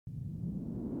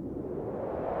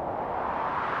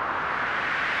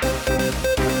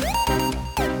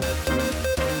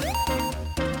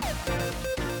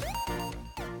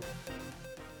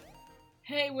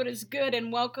Hey, what is good,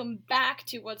 and welcome back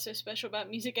to What's So Special About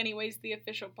Music Anyways, the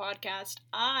official podcast.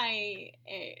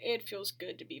 It feels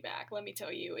good to be back, let me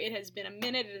tell you. It has been a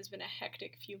minute, it has been a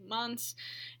hectic few months,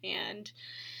 and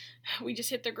we just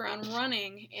hit the ground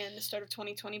running in the start of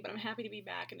 2020, but I'm happy to be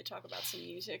back and to talk about some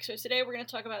music. So today we're going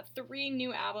to talk about 3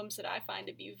 new albums that I find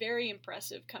to be very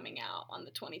impressive coming out on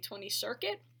the 2020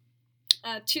 circuit,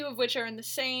 2 of which are in the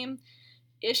same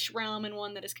ish realm and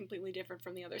one that is completely different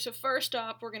from the other. So first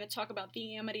off, we're going to talk about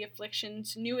the Amity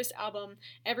Affliction's newest album,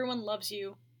 Everyone Loves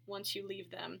You Once You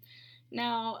Leave Them.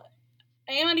 Now,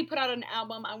 Amity put out an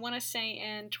album, I want to say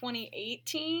in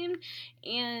 2018,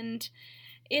 and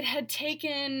it had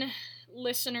taken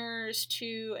listeners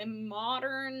to a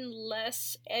modern,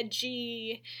 less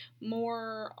edgy,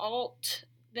 more alt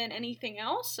than anything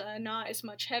else, not as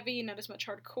much heavy, not as much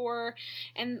hardcore,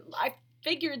 and I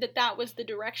figured that was the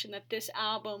direction that this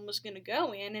album was going to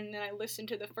go in, and then I listened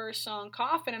to the first song,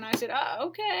 Coffin, and I said,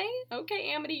 okay,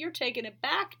 Amity, you're taking it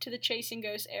back to the Chasing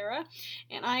Ghosts era,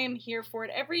 and I am here for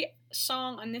it. Every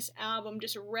song on this album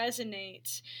just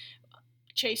resonates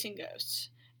Chasing Ghosts.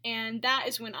 And that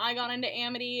is when I got into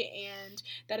Amity, and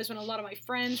that is when a lot of my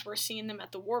friends were seeing them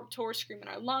at the Warped Tour screaming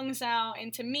our lungs out,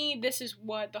 and to me, this is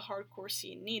what the hardcore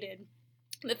scene needed.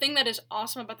 The thing that is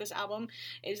awesome about this album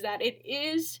is that it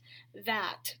is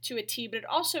that to a T, but it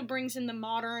also brings in the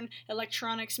modern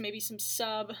electronics, maybe some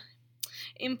sub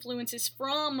influences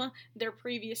from their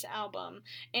previous album.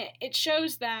 It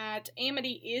shows that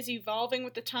Amity is evolving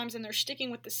with the times, and they're sticking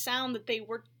with the sound that they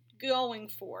were going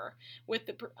for with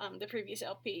the previous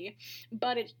LP,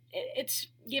 but it's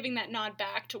giving that nod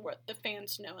back to what the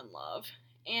fans know and love.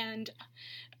 And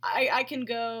I can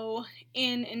go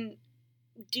in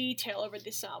detail over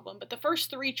this album, but the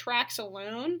first 3 tracks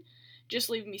alone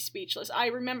just leave me speechless. I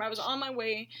remember I was on my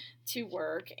way to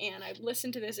work and I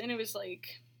listened to this, and it was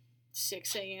like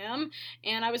 6 a.m.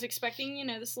 and I was expecting,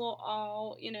 this little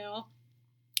all,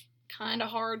 kind of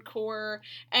hardcore,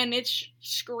 and it's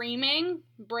screaming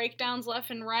breakdowns left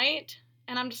and right,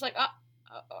 and I'm just like,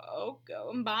 go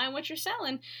and buy what you're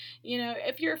selling.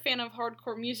 If you're a fan of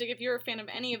hardcore music, if you're a fan of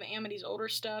any of Amity's older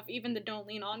stuff, even the Don't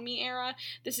Lean On Me era,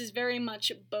 this is very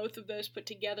much both of those put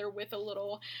together with a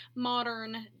little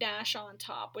modern dash on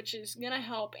top, which is going to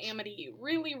help Amity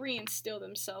really reinstill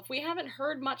themselves. We haven't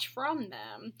heard much from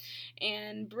them,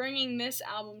 and bringing this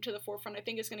album to the forefront, I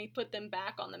think, is going to put them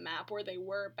back on the map where they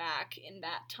were back in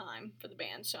that time for the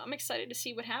band. So I'm excited to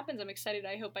see what happens. I'm excited.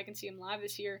 I hope I can see them live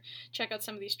this year. Check out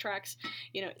some of these tracks,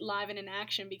 live and in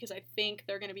action, because I think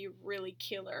they're going to be really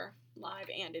killer live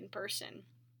and in person.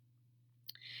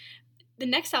 The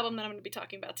next album that I'm going to be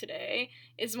talking about today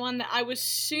is one that I was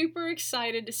super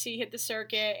excited to see hit the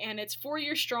circuit, and it's 4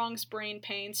 Year Strong's Brain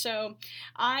Pain. So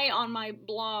I, on my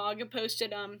blog,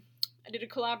 posted, I did a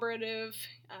collaborative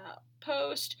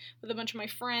post with a bunch of my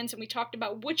friends, and we talked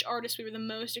about which artists we were the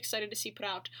most excited to see put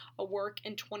out a work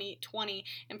in 2020.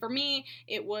 And for me,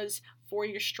 it was 4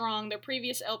 Year Strong. Their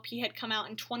previous LP had come out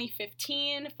in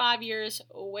 2015. 5 years,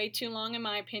 way too long in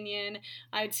my opinion.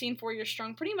 I had seen 4 Year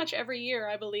Strong pretty much every year,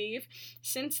 I believe,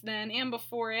 since then, and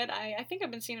before it. I think I've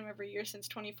been seeing them every year since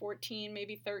 2014,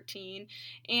 maybe 13.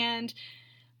 And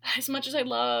as much as I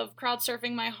love crowd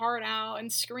surfing my heart out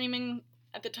and screaming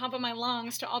at the top of my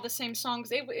lungs to all the same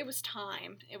songs, it was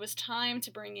time. It was time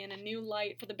to bring in a new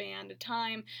light for the band, a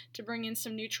time to bring in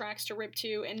some new tracks to rip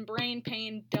to, and Brain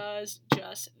Pain does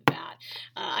just that.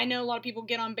 I know a lot of people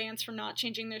get on bands for not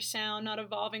changing their sound, not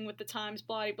evolving with the times,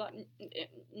 blah, blah, blah.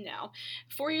 No.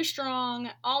 4 Year Strong,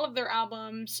 all of their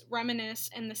albums reminisce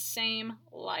in the same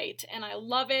light, and I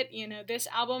love it. This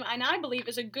album, and I believe,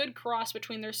 is a good cross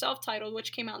between their self-titled,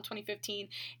 which came out in 2015,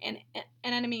 and An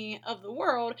Enemy of the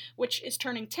World, which is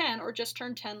turning 10, or just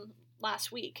turned 10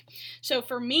 last week. So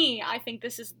for me, I think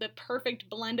this is the perfect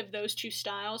blend of those two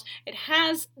styles. It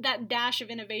has that dash of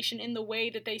innovation in the way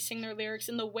that they sing their lyrics,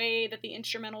 in the way that the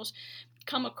instrumentals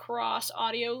come across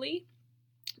audioly.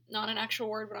 Not an actual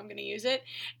word, but I'm going to use it.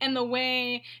 And the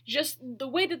way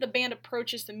that the band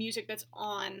approaches the music that's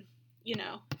on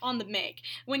the make.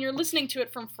 When you're listening to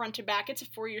it from front to back, it's a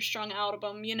 4 Year Strong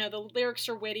album. The lyrics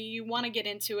are witty, you want to get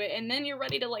into it, and then you're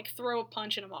ready to throw a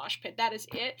punch in a mosh pit. That is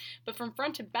it. But from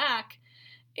front to back,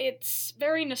 it's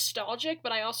very nostalgic,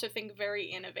 but I also think very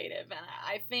innovative. And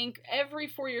I think every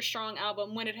 4 Year Strong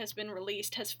album, when it has been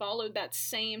released, has followed that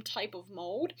same type of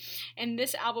mold. And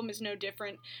this album is no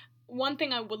different. One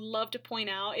thing I would love to point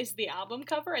out is the album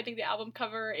cover. I think the album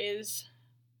cover is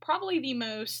probably the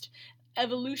most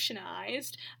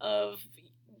evolutionized of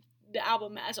the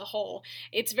album as a whole.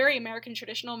 It's very American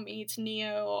traditional meets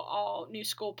neo, all new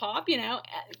school pop,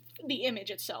 the image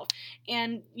itself.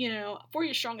 And, For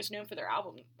Your Strong is known for their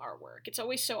album artwork. It's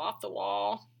always so off the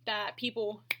wall that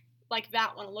people like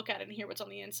that want to look at it and hear what's on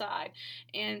the inside.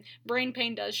 And Brain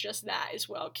Pain does just that as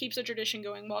well. Keeps the tradition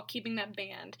going while keeping that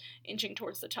band inching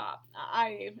towards the top.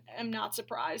 I am not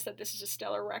surprised that this is a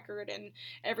stellar record, and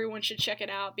everyone should check it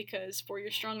out because For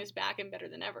Your Strong is back and better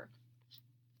than ever.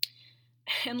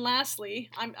 And lastly,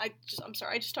 I'm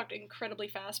sorry, I just talked incredibly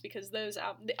fast because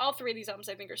all three of these albums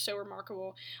I think are so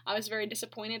remarkable. I was very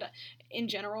disappointed in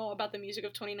general about the music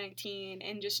of 2019,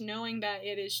 and just knowing that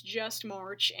it is just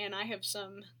March and I have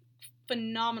some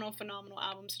phenomenal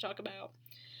albums to talk about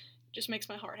just makes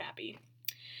my heart happy.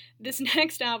 This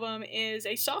next album is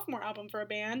a sophomore album for a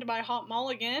band by Hot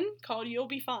Mulligan called You'll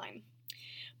Be Fine.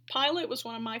 Pilot was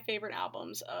one of my favorite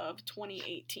albums of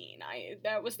 2018.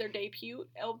 That was their debut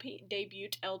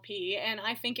LP, and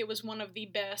I think it was one of the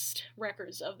best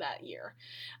records of that year.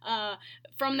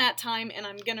 From that time, and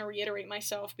I'm going to reiterate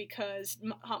myself because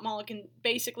Hot Mulligan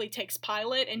basically takes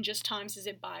Pilot and just times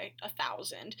it by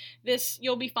 1,000. This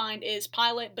You'll Be Fine is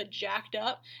Pilot but jacked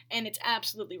up, and it's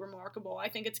absolutely remarkable. I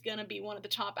think it's going to be one of the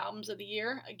top albums of the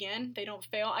year. Again, they don't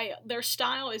fail. Their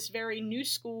style is very new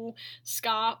school,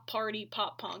 ska, party,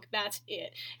 pop punk. That's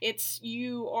it.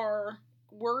 You are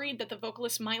worried that the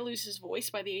vocalist might lose his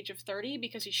voice by the age of 30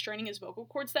 because he's straining his vocal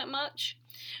cords that much,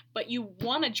 but you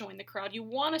want to join the crowd. You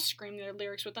want to scream their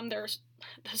lyrics with them. The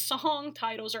song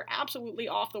titles are absolutely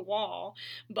off the wall,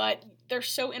 but they're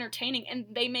so entertaining, and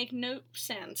they make no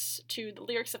sense to the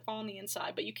lyrics that fall on the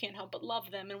inside, but you can't help but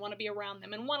love them and want to be around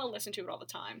them and want to listen to it all the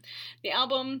time. The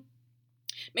album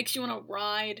makes you want to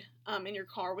ride in your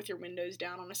car with your windows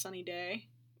down on a sunny day,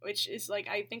 which is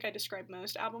I think I described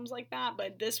most albums like that,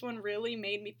 but this one really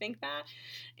made me think that.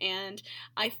 And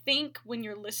I think when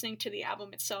you're listening to the album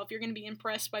itself, you're going to be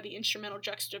impressed by the instrumental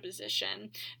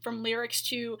juxtaposition, from lyrics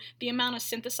to the amount of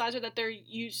synthesizer that they're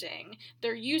using.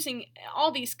 They're using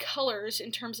all these colors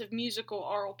in terms of musical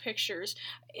aural pictures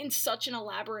in such an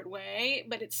elaborate way,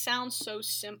 but it sounds so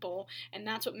simple, and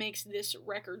that's what makes this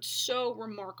record so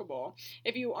remarkable.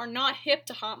 If you are not hip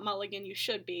to Hot Mulligan, you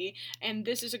should be, and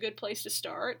this is a good place to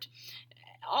start.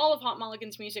 All of Hot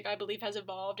Mulligan's music, I believe, has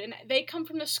evolved, and they come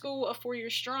from the school of 4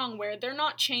 Year Strong, where they're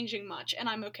not changing much, and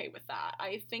I'm okay with that.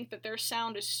 I think that their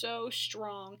sound is so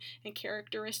strong and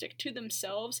characteristic to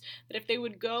themselves that if they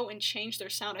would go and change their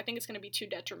sound, I think it's going to be too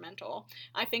detrimental.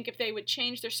 I think if they would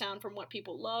change their sound from what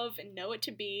people love and know it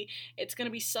to be, it's going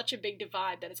to be such a big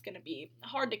divide that it's going to be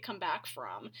hard to come back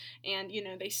from. And,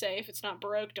 they say if it's not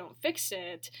broke, don't fix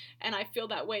it, and I feel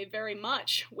that way very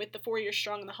much with the 4 Year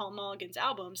Strong and the Hot Mulligan's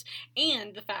albums,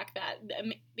 and the fact that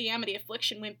the Amity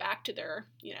Affliction went back to their,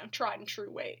 tried and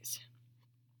true ways.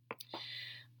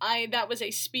 That was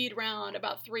a speed round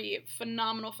about 3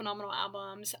 phenomenal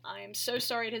albums. I'm so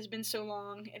sorry it has been so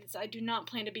long. I do not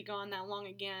plan to be gone that long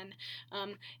again.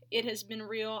 It has been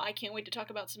real. I can't wait to talk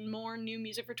about some more new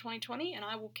music for 2020, and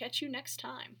I will catch you next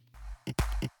time.